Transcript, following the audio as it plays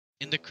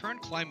In the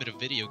current climate of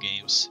video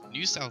games,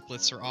 news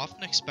outlets are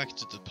often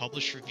expected to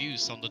publish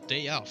reviews on the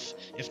day of,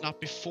 if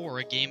not before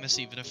a game has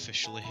even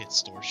officially hit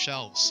store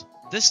shelves.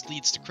 This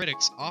leads to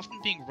critics often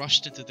being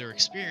rushed into their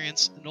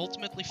experience and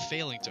ultimately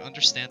failing to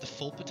understand the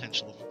full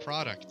potential of a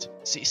product.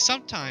 See,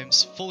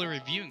 sometimes fully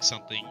reviewing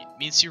something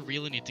means you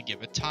really need to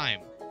give it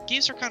time.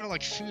 Games are kind of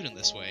like food in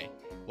this way.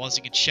 Once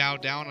you can chow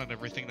down on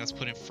everything that's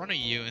put in front of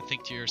you and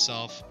think to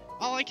yourself,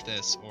 I like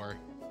this, or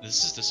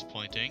this is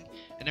disappointing,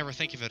 and never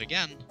think of it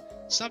again,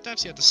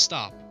 sometimes you have to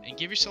stop and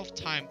give yourself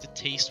time to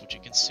taste what you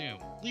consume.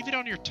 Leave it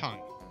on your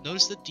tongue.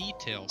 Notice the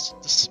details,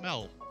 the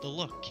smell, the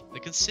look, the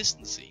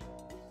consistency.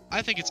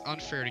 I think it's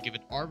unfair to give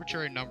an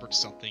arbitrary number to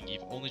something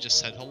you've only just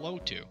said hello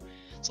to.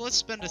 So let's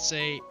spend,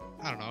 say,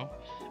 I don't know,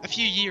 a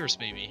few years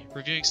maybe,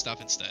 reviewing stuff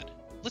instead.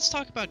 Let's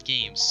talk about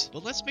games,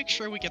 but let's make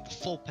sure we get the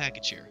full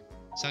package here.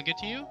 Sound good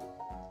to you?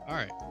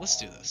 Alright, let's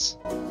do this.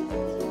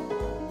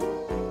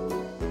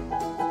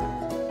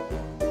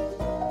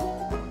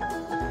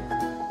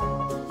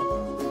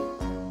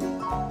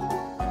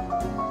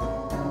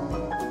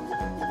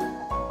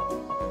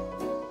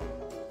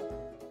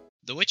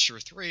 The Witcher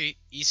 3,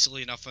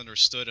 easily enough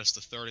understood as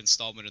the third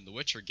installment in the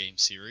Witcher game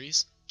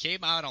series,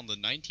 came out on the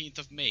 19th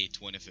of May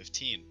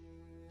 2015.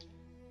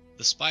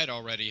 Despite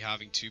already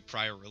having 2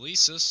 prior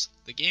releases,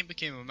 the game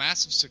became a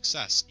massive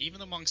success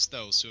even amongst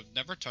those who have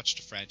never touched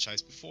the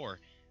franchise before,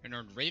 and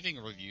earned raving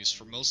reviews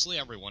from mostly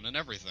everyone and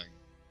everything.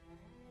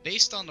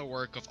 Based on the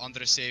work of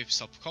Andrzej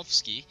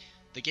Sapkowski,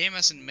 the game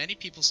has in many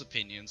people's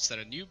opinions set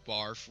a new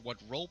bar for what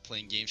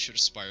role-playing games should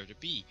aspire to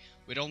be,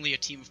 with only a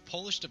team of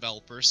Polish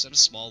developers and a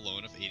small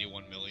loan of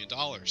 $81 million.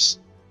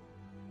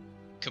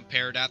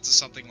 Compare that to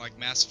something like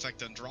Mass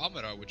Effect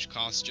Andromeda, which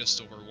cost just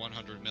over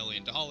 $100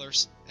 million,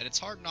 and it's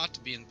hard not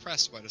to be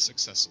impressed by the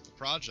success of the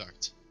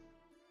project.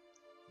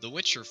 The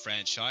Witcher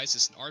franchise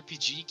is an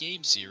RPG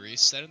game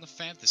series set in a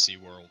fantasy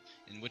world,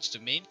 in which the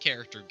main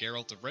character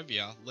Geralt of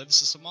Rivia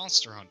lives as a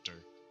monster hunter.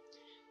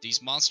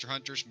 These monster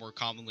hunters, more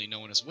commonly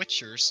known as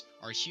Witchers,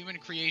 are human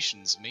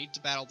creations made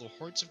to battle the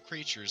hordes of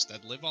creatures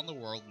that live on the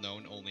world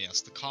known only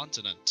as the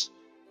Continent.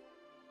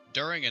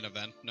 During an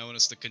event known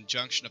as the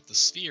Conjunction of the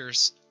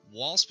Spheres,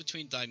 walls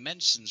between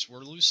dimensions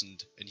were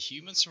loosened, and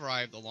humans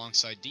arrived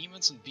alongside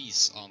demons and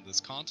beasts on this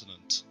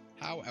continent.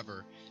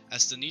 However,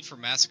 as the need for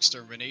mass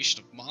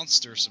extermination of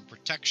monsters and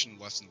protection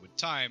lessened with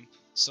time,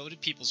 so did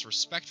people's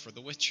respect for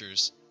the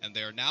Witchers, and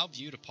they are now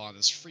viewed upon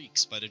as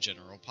freaks by the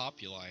general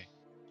populi.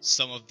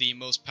 Some of the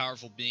most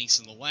powerful beings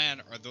in the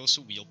land are those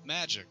who wield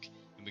magic,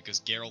 and because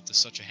Geralt is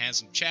such a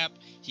handsome chap,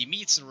 he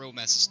meets and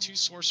romances 2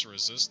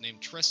 sorceresses named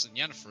Triss and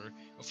Yennefer,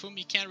 of whom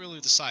he can't really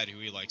decide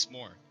who he likes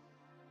more.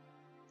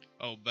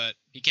 Oh, but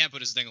he can't put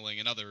his dingling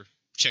in other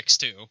chicks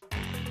too.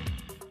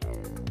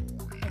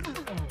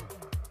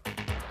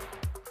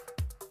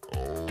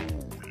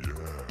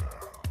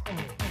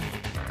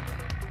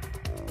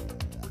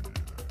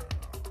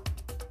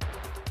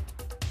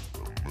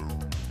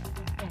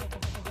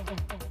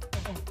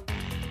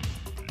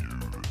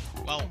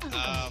 Well,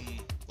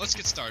 let's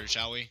get started,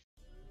 shall we?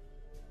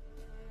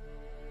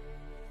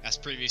 As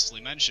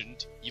previously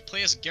mentioned, you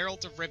play as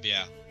Geralt of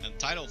Rivia, and the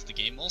title of the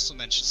game also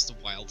mentions the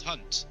Wild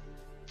Hunt.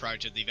 Prior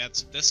to the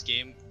events of this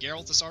game,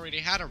 Geralt has already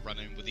had a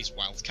run-in with these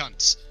wild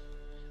cunts.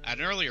 At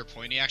an earlier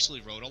point, he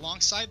actually rode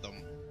alongside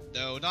them,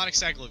 though not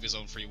exactly of his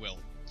own free will.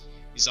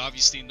 He's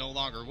obviously no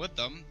longer with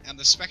them, and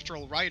the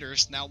spectral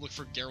riders now look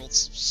for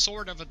Geralt's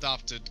sort of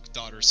adopted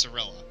daughter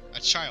Cirilla, a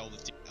child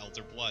of the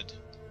Elder Blood.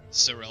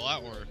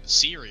 Cirilla, or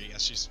Ciri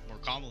as she's more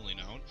commonly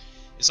known,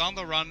 is on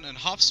the run and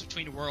hops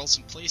between worlds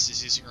and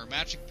places using her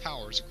magic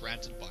powers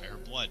granted by her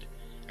blood,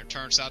 and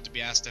turns out to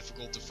be as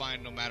difficult to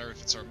find no matter if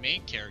it's our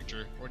main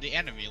character or the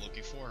enemy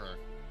looking for her.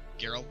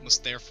 Geralt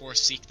must therefore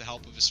seek the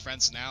help of his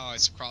friends and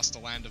allies across the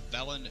land of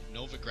Velen,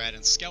 Novigrad,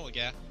 and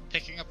Skellige,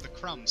 picking up the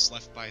crumbs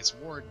left by his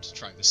ward to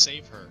try to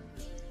save her.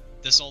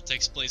 This all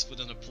takes place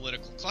within a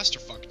political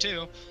clusterfuck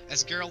too,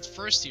 as Geralt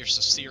first hears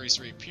of Ciri's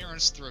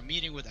reappearance through a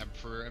meeting with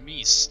Emperor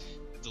Amis,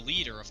 the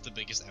leader of the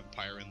biggest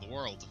empire in the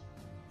world.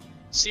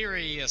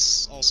 Ciri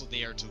is also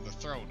the heir to the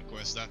throne,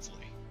 coincidentally.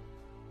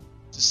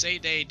 To say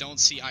they don't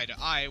see eye to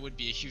eye would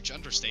be a huge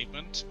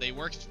understatement. They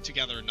work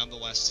together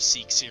nonetheless to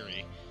seek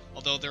Ciri,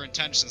 although their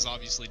intentions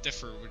obviously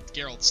differ, with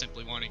Geralt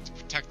simply wanting to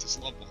protect his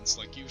loved ones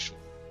like usual.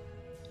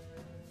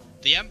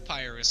 The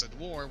Empire is at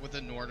war with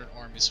the northern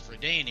armies of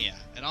Redania,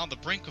 and on the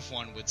brink of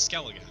one with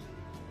Skellige.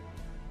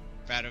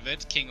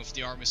 Radovid, king of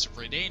the armies of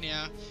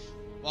Redania,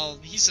 well,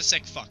 he's a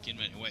sick fuck in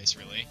many ways,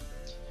 really.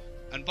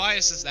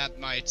 Unbiased as that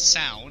might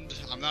sound,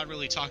 I'm not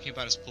really talking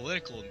about his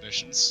political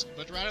ambitions,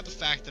 but rather the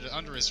fact that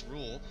under his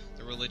rule,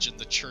 the religion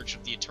the Church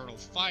of the Eternal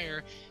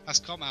Fire has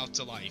come out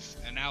to life,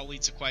 and now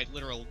leads a quite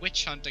literal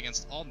witch hunt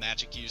against all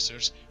magic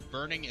users,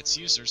 burning its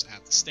users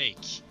at the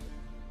stake.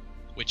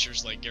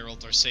 Witchers like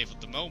Geralt are safe at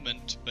the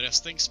moment, but as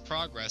things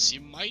progress, you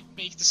might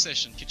make a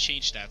decision to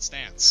change that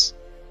stance.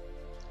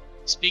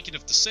 Speaking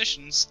of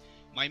decisions,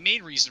 my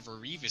main reason for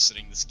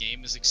revisiting this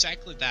game is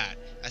exactly that,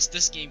 as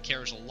this game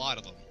carries a lot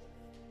of them.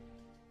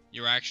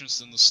 Your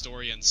actions in the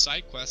story and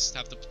side quests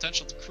have the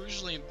potential to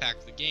crucially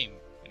impact the game,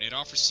 and and it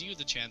offers you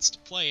the chance to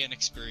play and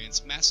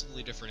experience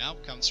massively different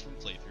outcomes from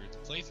playthrough to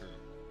playthrough.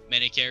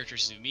 Many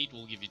characters you meet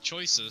will give you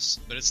choices,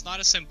 but it's not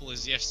as simple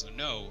as yes or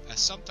no, as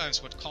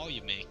sometimes what call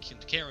you make can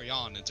carry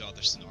on into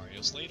other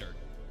scenarios later.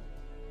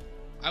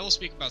 I will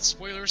speak about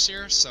spoilers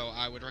here, so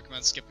I would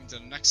recommend skipping to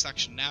the next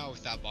section now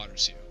if that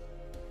bothers you.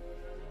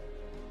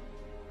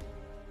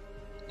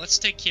 Let's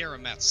take Kiera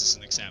Metz as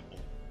an example.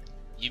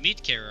 You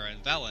meet Kiera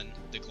and Velen,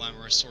 the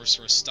glamorous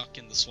sorceress stuck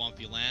in the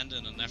swampy land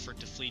in an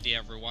effort to flee the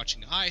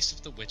ever-watching eyes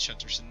of the witch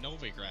hunters in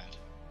Novigrad.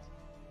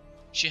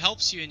 She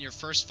helps you in your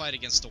first fight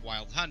against the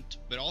Wild Hunt,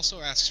 but also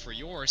asks for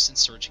yours in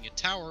searching a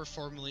tower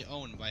formerly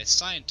owned by a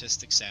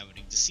scientist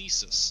examining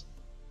diseases.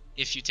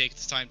 If you take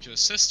the time to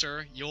assist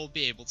her, you'll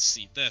be able to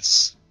see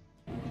this.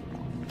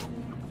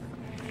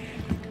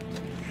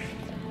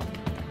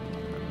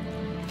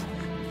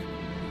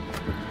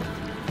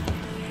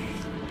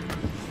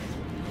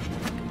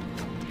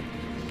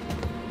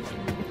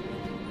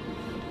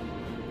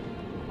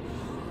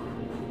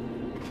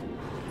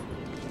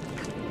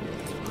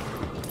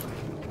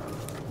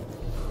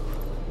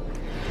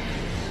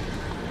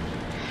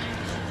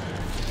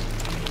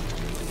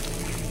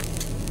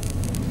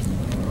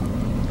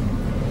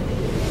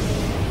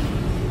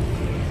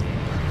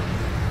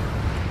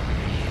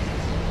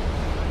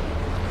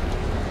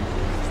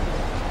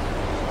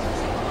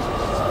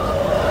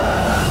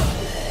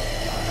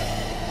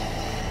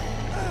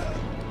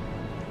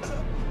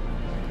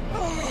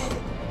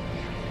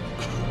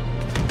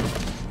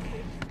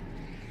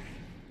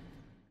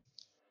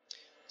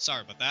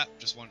 Sorry about that,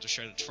 just wanted to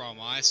share the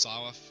trauma I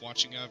saw of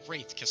watching a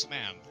wraith kiss a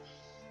man.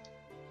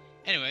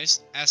 Anyways,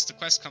 as the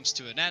quest comes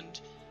to an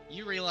end,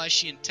 you realize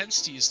she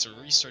intends to use the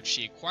research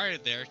she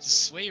acquired there to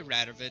sway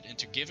Radovid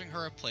into giving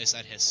her a place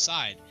at his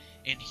side,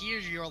 and here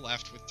you're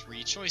left with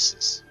three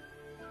choices.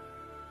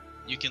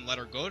 You can let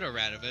her go to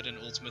Radovid and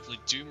ultimately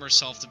doom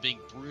herself to being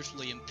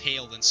brutally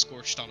impaled and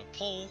scorched on a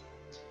pole.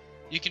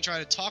 You can try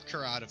to talk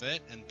her out of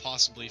it, and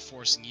possibly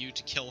forcing you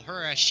to kill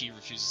her as she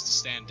refuses to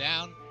stand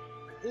down.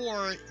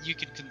 Or you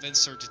can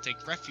convince her to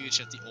take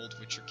refuge at the old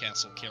Witcher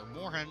castle Kaer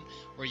Morhen,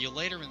 where you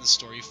later in the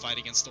story fight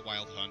against the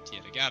Wild Hunt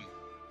yet again.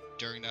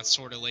 During that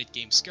sorta late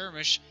game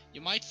skirmish, you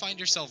might find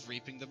yourself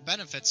reaping the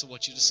benefits of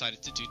what you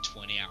decided to do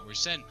 20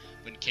 hours in,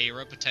 when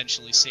Kiera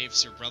potentially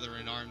saves your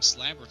brother-in-arms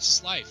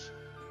Lambert's life.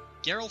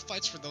 Geralt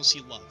fights for those he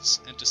loves,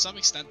 and to some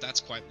extent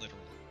that's quite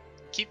literal.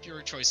 Keep your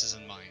choices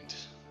in mind.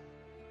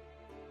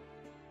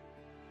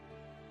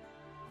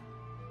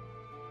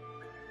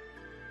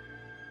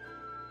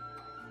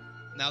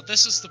 Now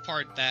this is the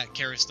part that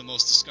carries the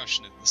most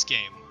discussion in this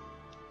game.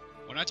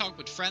 When I talk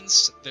with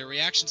friends, their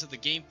reaction to the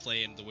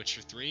gameplay in The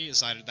Witcher 3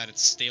 is either that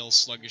it's stale,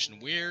 sluggish,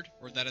 and weird,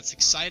 or that it's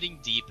exciting,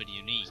 deep, and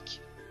unique.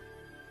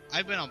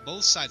 I've been on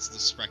both sides of the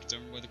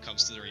spectrum when it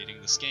comes to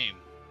rating this game.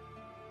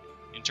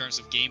 In terms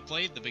of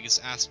gameplay, the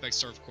biggest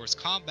aspects are of course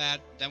combat,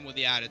 then with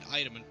the added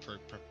item and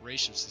perk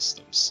preparation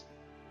systems.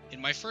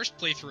 In my first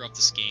playthrough of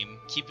this game,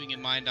 keeping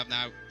in mind I've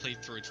now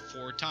played through it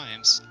 4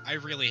 times, I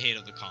really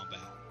hated the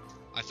combat.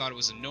 I thought it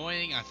was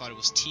annoying, I thought it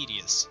was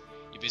tedious.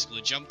 You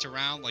basically jumped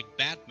around like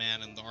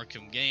Batman in the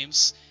Arkham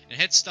games, and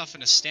hit stuff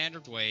in a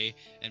standard way,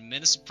 and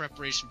minutes of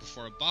preparation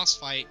before a boss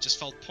fight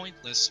just felt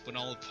pointless when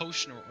all a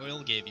potion or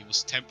oil gave you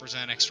was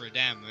 10% extra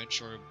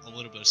damage or a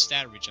little bit of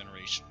stat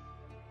regeneration.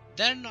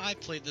 Then I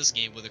played this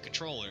game with a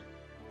controller.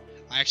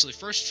 I actually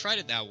first tried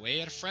it that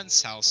way at a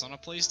friend's house on a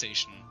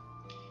PlayStation.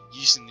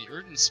 Using the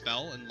Urden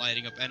spell and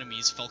lighting up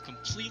enemies felt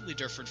completely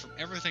different from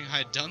everything I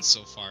had done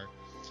so far.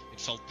 It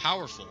felt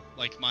powerful,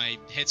 like my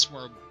hits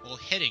were, well,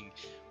 hitting,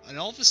 and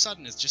all of a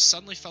sudden it just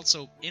suddenly felt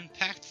so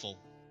impactful.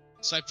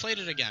 So I played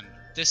it again,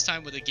 this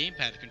time with a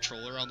gamepad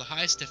controller on the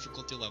highest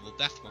difficulty level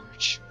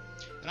Deathmarch.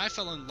 And I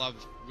fell in love,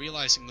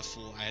 realizing the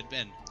fool I had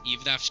been.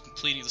 Even after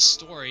completing the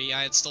story,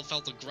 I had still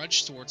felt a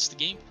grudge towards the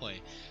gameplay.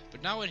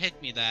 But now it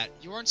hit me that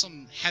you aren't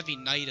some heavy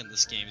knight in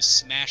this game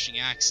smashing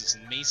axes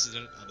and maces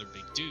at other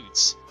big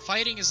dudes.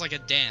 Fighting is like a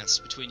dance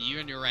between you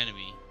and your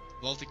enemy,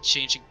 both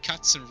exchanging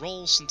cuts and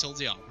rolls until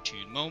the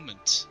opportune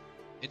moment.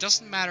 It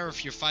doesn't matter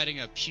if you're fighting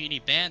a puny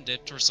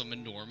bandit or some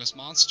enormous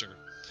monster.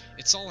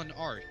 It's all an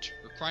art,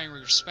 requiring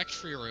respect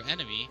for your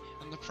enemy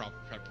and the proper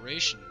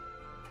preparation.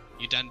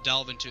 You then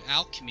delve into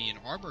alchemy and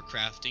armor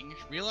crafting,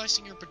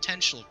 realizing your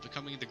potential of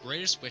becoming the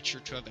greatest Witcher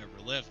to have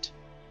ever lived.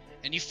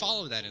 And you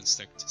follow that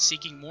instinct,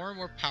 seeking more and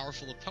more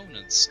powerful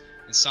opponents,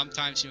 and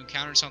sometimes you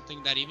encounter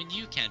something that even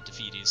you can't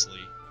defeat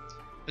easily.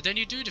 But then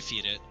you do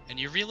defeat it, and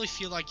you really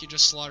feel like you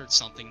just slaughtered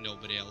something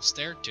nobody else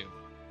dared to.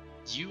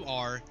 You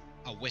are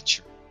a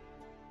Witcher.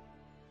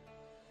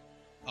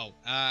 Oh,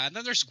 and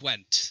then there's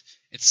Gwent.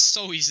 It's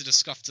so easy to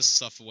scuff this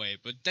stuff away,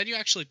 but then you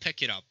actually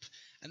pick it up.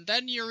 And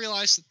then you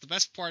realize that the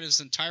best part of this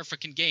entire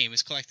freaking game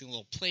is collecting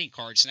little playing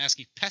cards and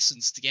asking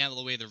peasants to gamble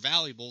away their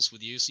valuables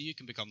with you so you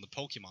can become the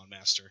Pokemon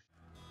Master.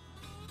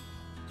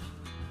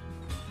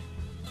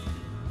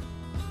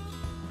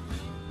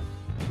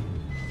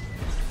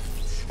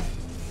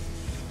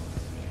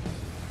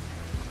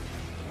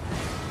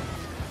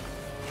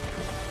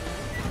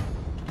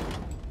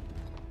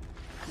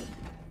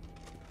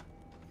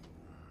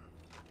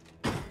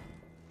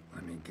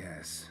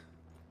 Yes,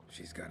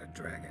 she's got a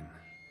dragon.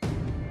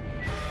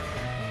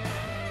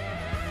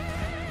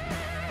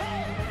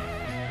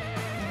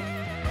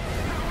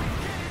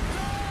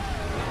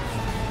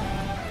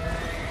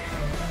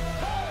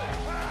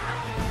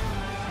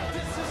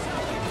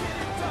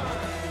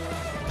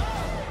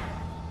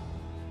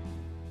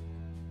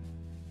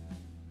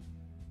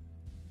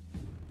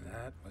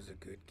 That was a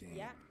good game.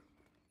 Yeah.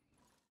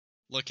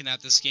 Looking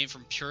at this game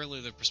from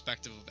purely the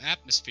perspective of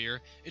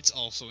atmosphere, it's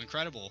also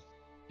incredible.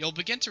 You'll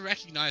begin to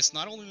recognize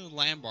not only the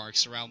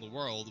landmarks around the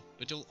world,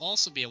 but you'll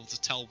also be able to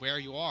tell where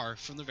you are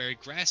from the very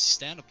grass you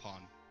stand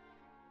upon.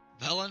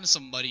 Velen is a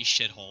muddy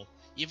shithole,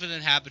 even the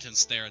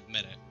inhabitants there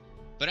admit it.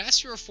 But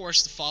as you are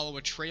forced to follow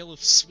a trail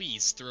of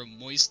Swedes through a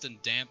moist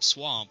and damp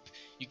swamp,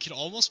 you can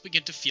almost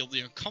begin to feel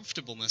the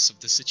uncomfortableness of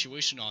the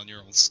situation on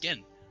your own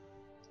skin.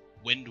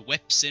 Wind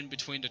whips in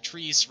between the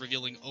trees,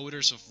 revealing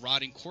odors of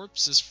rotting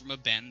corpses from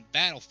abandoned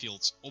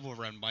battlefields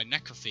overrun by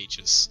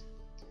necrophages.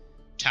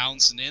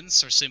 Towns and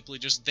inns are simply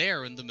just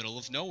there in the middle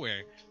of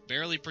nowhere,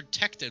 barely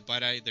protected by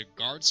either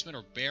guardsmen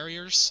or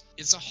barriers.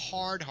 It's a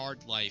hard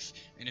life,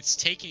 and it's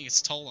taking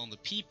its toll on the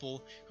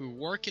people who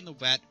work in the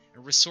wet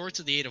and resort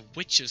to the aid of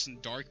witches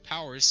and dark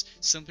powers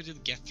simply to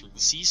get through the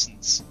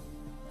seasons.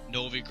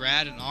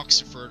 Novigrad and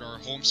Oxford are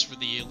homes for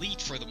the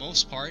elite for the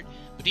most part,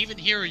 but even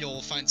here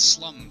you'll find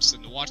slums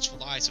and the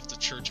watchful eyes of the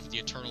Church of the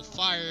Eternal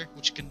Fire,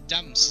 which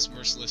condemns as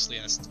mercilessly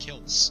as it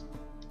kills.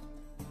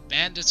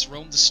 Bandits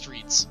roam the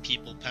streets,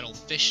 people peddle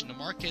fish in the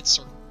markets,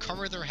 or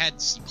cover their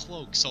heads in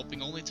cloaks,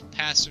 hoping only to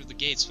pass through the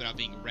gates without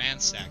being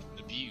ransacked and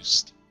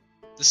abused.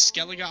 The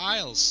Skellige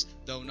Isles,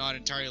 though not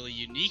entirely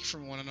unique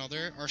from one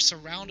another, are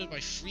surrounded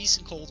by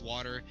freezing cold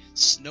water,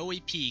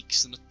 snowy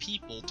peaks, and with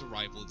people to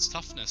rival its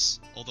toughness.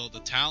 Although the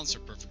towns are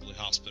perfectly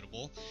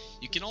hospitable,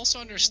 you can also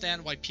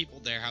understand why people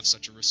there have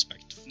such a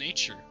respect of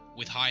nature,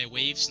 with high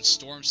waves and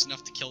storms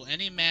enough to kill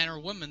any man or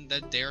woman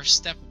that dare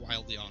step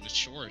wildly on its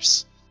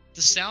shores. The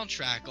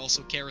soundtrack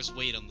also carries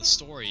weight on the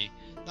story,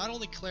 not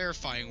only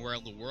clarifying where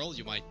in the world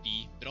you might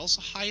be, but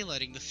also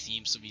highlighting the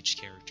themes of each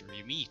character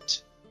you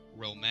meet.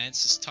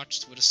 Romance is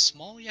touched with a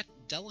small yet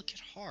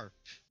delicate harp.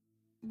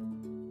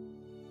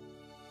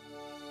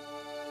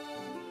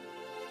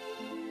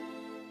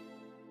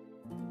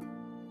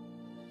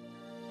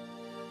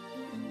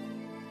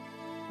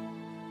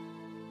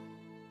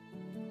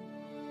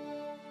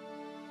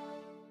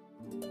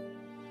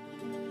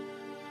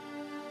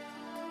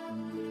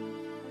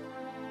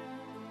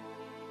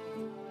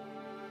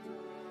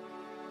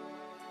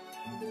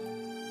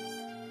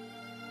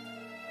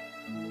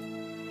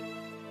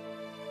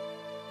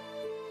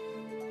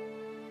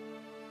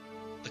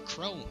 The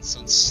crones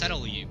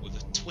unsettle you with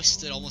a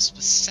twisted, almost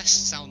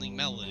possessed-sounding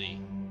melody.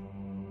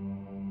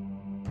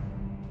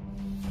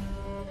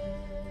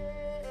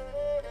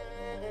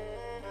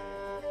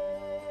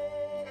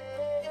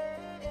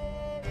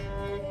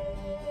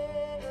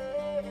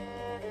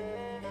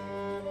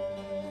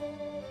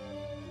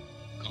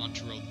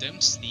 Gondro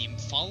Dim's theme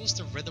follows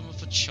the rhythm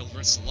of a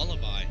children's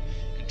lullaby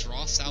and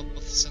draws out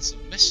with a sense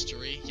of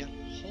mystery yet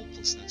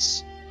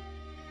hopelessness.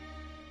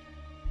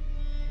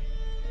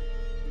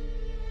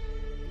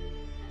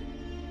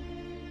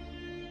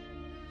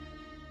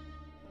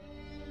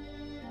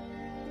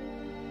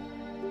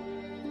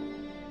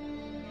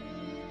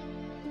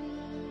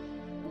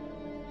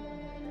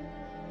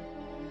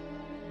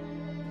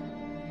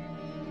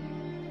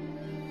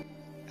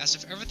 As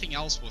if everything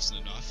else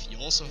wasn't enough, you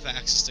also have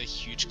access to a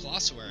huge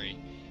glossary,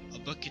 a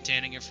book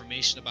containing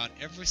information about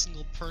every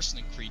single person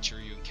and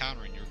creature you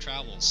encounter in your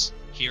travels.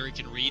 Here you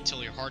can read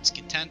till your heart's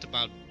content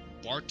about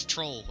Bart the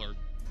Troll or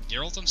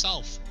Geralt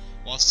himself,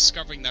 whilst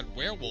discovering that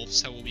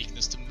werewolves have a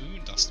weakness to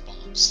moon dust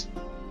bombs.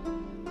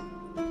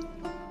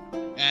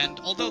 And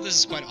although this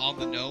is quite on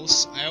the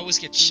nose, I always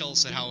get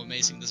chills at how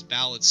amazing this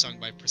ballad sung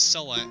by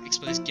Priscilla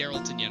explains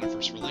Geralt and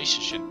Yennefer's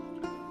relationship.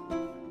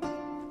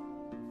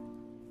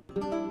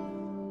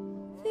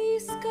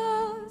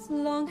 Scars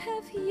long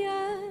have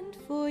yearned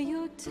for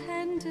your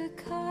tender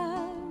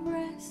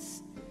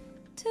caress,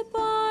 to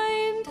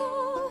bind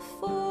our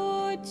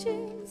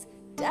fortunes.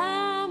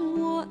 Damn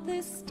what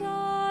the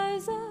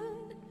stars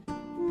own,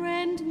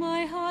 rend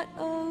my heart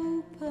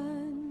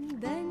open,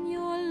 then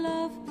your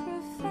love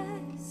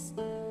profess,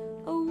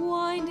 a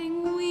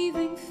winding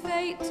weaving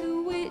fate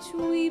to which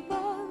we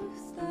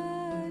both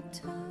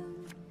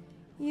atone.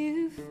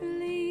 You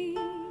flee,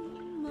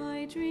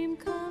 my dream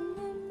come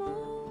the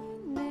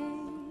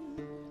morning,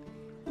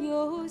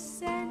 your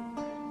scent,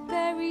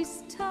 berry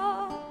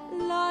star,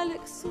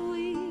 lilac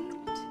sweet,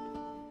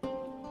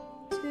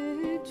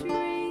 to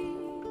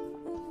dream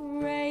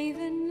of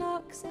raven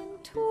locks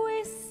and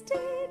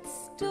twisted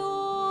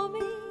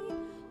stormy,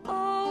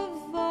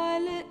 of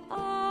violet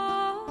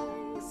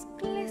eyes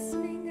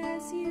glistening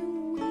as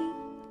you weep.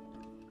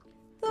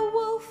 The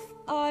wolf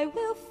I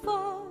will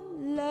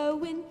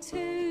follow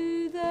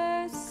into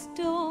the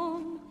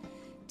storm,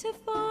 to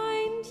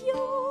find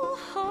your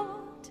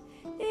heart,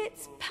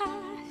 its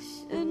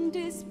passion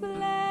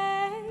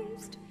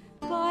displaced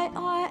by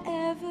our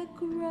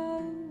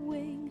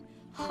ever-growing,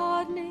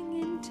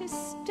 hardening into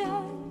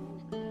stone.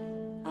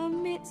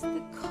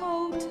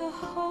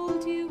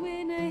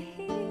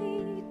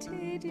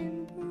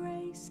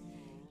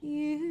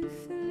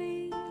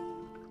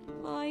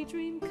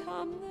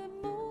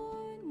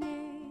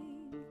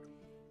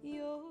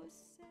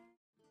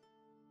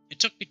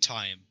 took me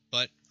time,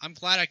 but I'm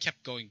glad I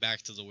kept going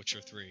back to The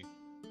Witcher 3.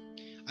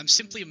 I'm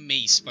simply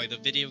amazed by the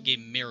video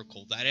game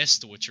miracle that is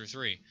The Witcher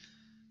 3.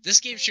 This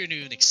game shouldn't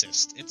even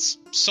exist. It's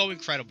so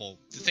incredible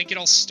to think it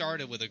all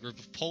started with a group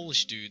of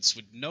Polish dudes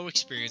with no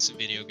experience in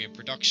video game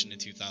production in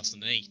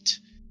 2008.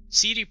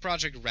 CD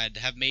Projekt Red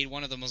have made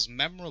one of the most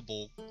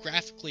memorable,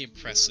 graphically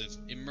impressive,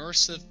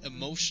 immersive,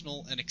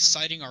 emotional, and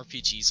exciting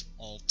RPGs of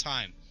all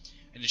time,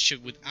 and it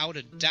should without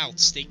a doubt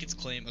stake its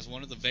claim as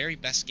one of the very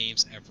best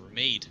games ever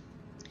made.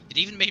 It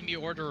even made me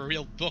order a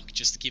real book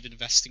just to keep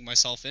investing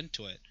myself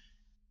into it.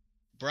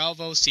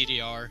 Bravo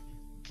CDR,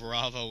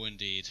 bravo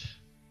indeed.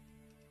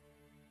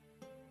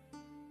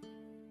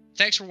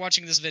 Thanks for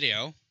watching this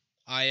video.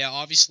 I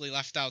obviously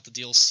left out the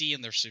DLC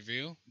in this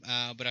review,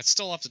 but I'd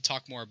still love to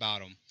talk more about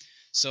them.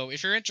 So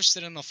if you're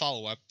interested in the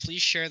follow-up,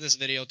 please share this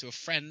video to a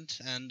friend,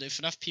 and if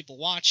enough people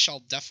watch, I'll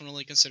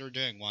definitely consider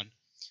doing one.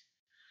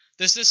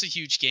 This is a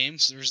huge game,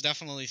 so there's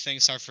definitely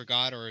things I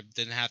forgot or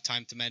didn't have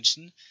time to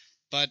mention,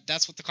 but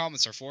that's what the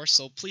comments are for,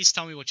 so please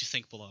tell me what you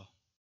think below.